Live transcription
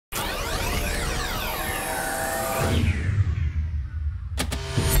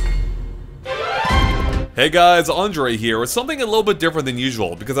Hey guys, Andre here with something a little bit different than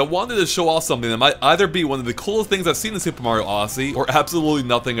usual because I wanted to show off something that might either be one of the coolest things I've seen in Super Mario Odyssey or absolutely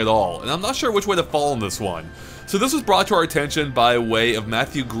nothing at all, and I'm not sure which way to fall on this one. So this was brought to our attention by way of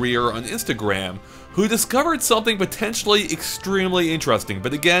Matthew Greer on Instagram, who discovered something potentially extremely interesting,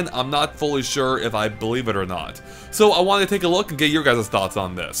 but again, I'm not fully sure if I believe it or not. So I wanted to take a look and get your guys' thoughts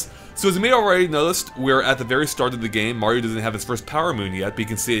on this. So as you may have already noticed, we're at the very start of the game. Mario doesn't have his first power moon yet, but you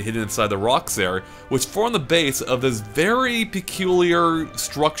can see it hidden inside the rocks there, which form the base of this very peculiar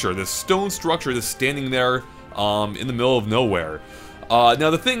structure, this stone structure that's standing there in the middle of nowhere.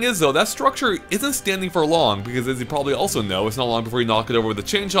 Now the thing is though, that structure isn't standing for long, because as you probably also know, it's not long before you knock it over with a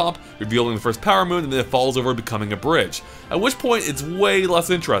chain chomp, revealing the first power moon, and then it falls over becoming a bridge. At which point it's way less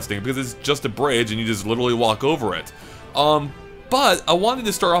interesting, because it's just a bridge and you just literally walk over it. But I wanted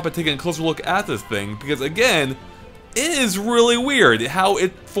to start off by taking a closer look at this thing, because again, it is really weird how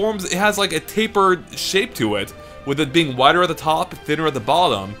it forms. It has like a tapered shape to it, with it being wider at the top, thinner at the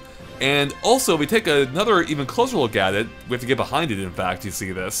bottom. And also, if we take another even closer look at it, we have to get behind it, in fact, you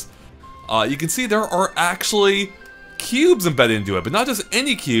see this. You can see there are actually cubes embedded into it, but not just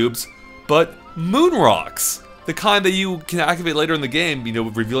any cubes, but moon rocks. The kind that you can activate later in the game, you know,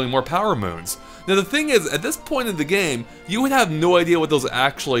 revealing more power moons. Now the thing is, at this point in the game, you would have no idea what those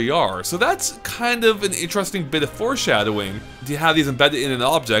actually are. So that's kind of an interesting bit of foreshadowing, to have these embedded in an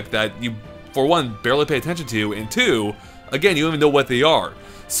object that you, for one, barely pay attention to, and two, again, you don't even know what they are.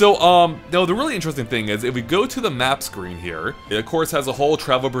 So, now the really interesting thing is, if we go to the map screen here, it of course has a whole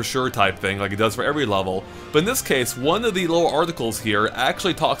travel brochure type thing, like it does for every level, but in this case, one of the little articles here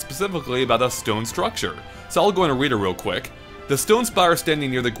actually talks specifically about a stone structure. So I'll go in and read it real quick. The stone spire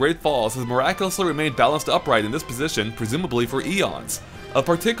standing near the Great Falls has miraculously remained balanced upright in this position, presumably for eons. Of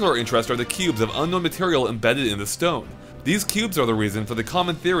particular interest are the cubes of unknown material embedded in the stone. These cubes are the reason for the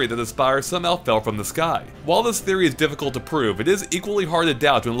common theory that the spire somehow fell from the sky. While this theory is difficult to prove, it is equally hard to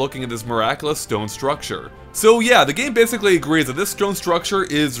doubt when looking at this miraculous stone structure. So yeah, the game basically agrees that this stone structure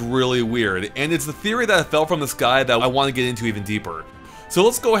is really weird, and it's the theory that it fell from the sky that I want to get into even deeper. So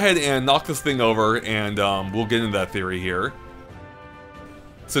let's go ahead and knock this thing over, and we'll get into that theory here.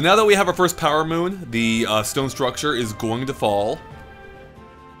 So now that we have our first power moon, the stone structure is going to fall.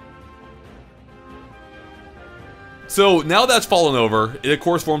 So now that's fallen over, it of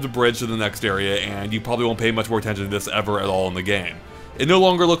course forms a bridge to the next area, and you probably won't pay much more attention to this ever at all in the game. It no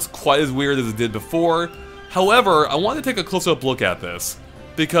longer looks quite as weird as it did before. However, I want to take a close-up look at this,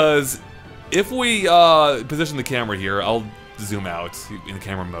 because if we position the camera here, I'll zoom out in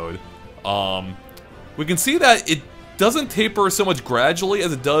camera mode, we can see that it doesn't taper so much gradually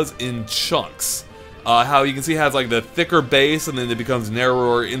as it does in chunks. How you can see it has like the thicker base, and then it becomes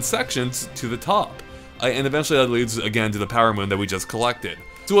narrower in sections to the top. And eventually that leads again to the power moon that we just collected.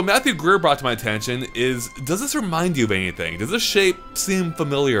 So what Matthew Greer brought to my attention is, does this remind you of anything? Does this shape seem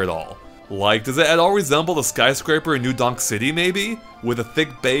familiar at all? Like, does it at all resemble the skyscraper in New Donk City maybe? With a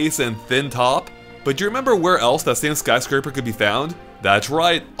thick base and thin top? But do you remember where else that same skyscraper could be found? That's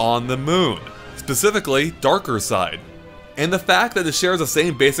right, on the moon. Specifically, darker side. And the fact that it shares the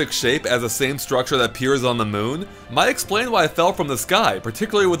same basic shape as the same structure that appears on the moon might explain why it fell from the sky,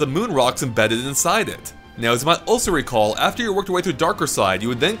 particularly with the moon rocks embedded inside it. Now, as you might also recall, after you worked your way through darker side, you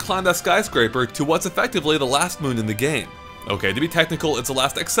would then climb that skyscraper to what's effectively the last moon in the game. Okay, to be technical, it's the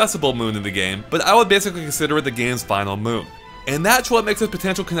last accessible moon in the game, but I would basically consider it the game's final moon. And that's what makes this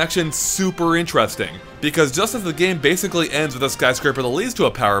potential connection super interesting, because just as the game basically ends with a skyscraper that leads to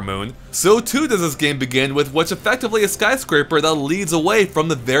a power moon, so too does this game begin with what's effectively a skyscraper that leads away from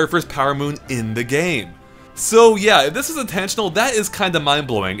the very first power moon in the game. So yeah, if this is intentional, that is kinda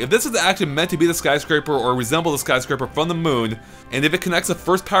mind-blowing. If this is actually meant to be the skyscraper or resemble the skyscraper from the moon, and if it connects the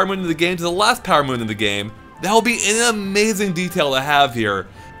first power moon in the game to the last power moon in the game, that will be an amazing detail to have here.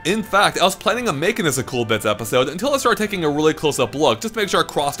 In fact, I was planning on making this a Cool Bits episode until I started taking a really close-up look, just to make sure I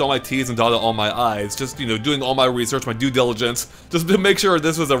crossed all my T's and dotted all my I's, just, you know, doing all my research, my due diligence, just to make sure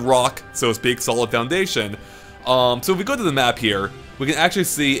this was a rock, so to speak, solid foundation. So if we go to the map here, we can actually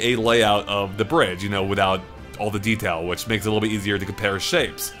see a layout of the bridge, you know, without all the detail, which makes it a little bit easier to compare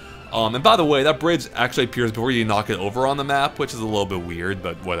shapes. And by the way, that bridge actually appears before you knock it over on the map, which is a little bit weird,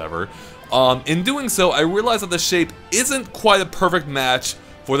 but whatever. In doing so, I realized that the shape isn't quite a perfect match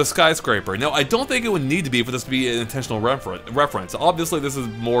for the skyscraper. Now, I don't think it would need to be for this to be an intentional reference. Obviously, this is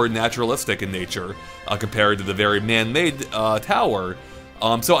more naturalistic in nature compared to the very man-made tower.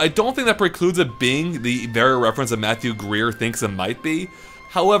 So I don't think that precludes it being the very reference that Matthew Greer thinks it might be.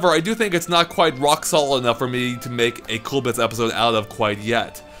 However, I do think it's not quite rock solid enough for me to make a Cool Bits episode out of quite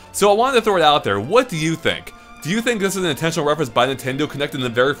yet. So I wanted to throw it out there. What do you think? Do you think this is an intentional reference by Nintendo connecting the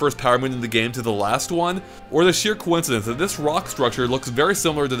very first Power Moon in the game to the last one? Or the sheer coincidence that this rock structure looks very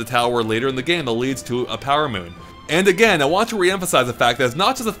similar to the tower later in the game that leads to a Power Moon? And again, I want to re-emphasize the fact that it's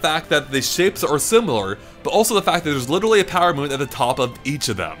not just the fact that the shapes are similar, but also the fact that there's literally a Power Moon at the top of each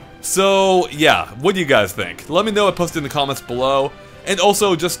of them. So yeah, what do you guys think? Let me know by posting in the comments below. And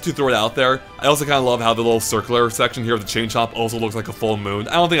also, just to throw it out there, I also kind of love how the little circular section here of the chain shop also looks like a full moon.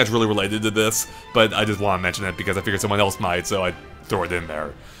 I don't think that's really related to this, but I just want to mention it because I figured someone else might, so I'd throw it in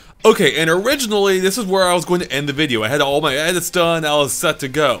there. Okay, and originally, this is where I was going to end the video. I had all my edits done, I was set to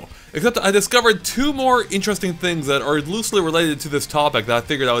go. Except I discovered two more interesting things that are loosely related to this topic that I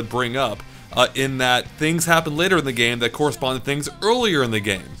figured I would bring up, in that things happen later in the game that correspond to things earlier in the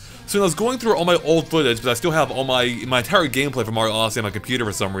game. So when I was going through all my old footage, but I still have all my entire gameplay from Mario Odyssey on my computer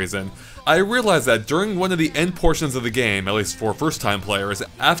for some reason, I realized that during one of the end portions of the game, at least for first-time players,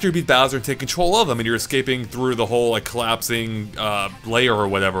 after you beat Bowser and take control of him and you're escaping through the whole like collapsing layer or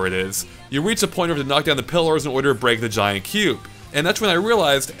whatever it is, you reach a point where to knock down the pillars in order to break the giant cube. And that's when I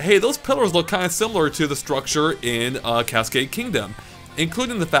realized, hey, those pillars look kind of similar to the structure in Cascade Kingdom,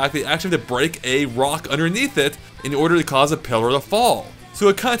 including the fact that you actually have to break a rock underneath it in order to cause a pillar to fall. So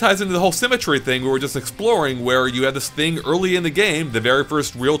it kind of ties into the whole symmetry thing we were just exploring, where you have this thing early in the game, the very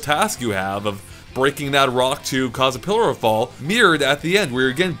first real task you have of breaking that rock to cause a pillar to fall, mirrored at the end, where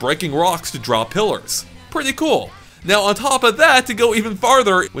you're again breaking rocks to drop pillars. Pretty cool. Now on top of that, to go even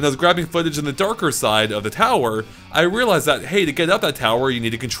farther, when I was grabbing footage in the darker side of the tower, I realized that, hey, to get up that tower, you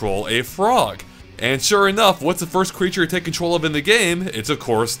need to control a frog. And sure enough, what's the first creature you take control of in the game? It's of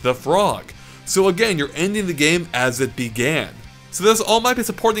course the frog. So again, you're ending the game as it began. So this all might be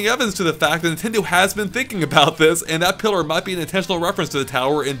supporting evidence to the fact that Nintendo has been thinking about this, and that pillar might be an intentional reference to the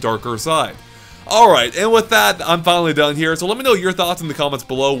tower in darker side. Alright, and with that, I'm finally done here, so let me know your thoughts in the comments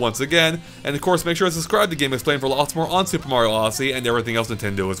below once again, and of course make sure to subscribe to GameXplain for lots more on Super Mario Odyssey and everything else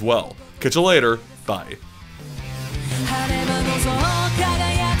Nintendo as well. Catch you later, bye.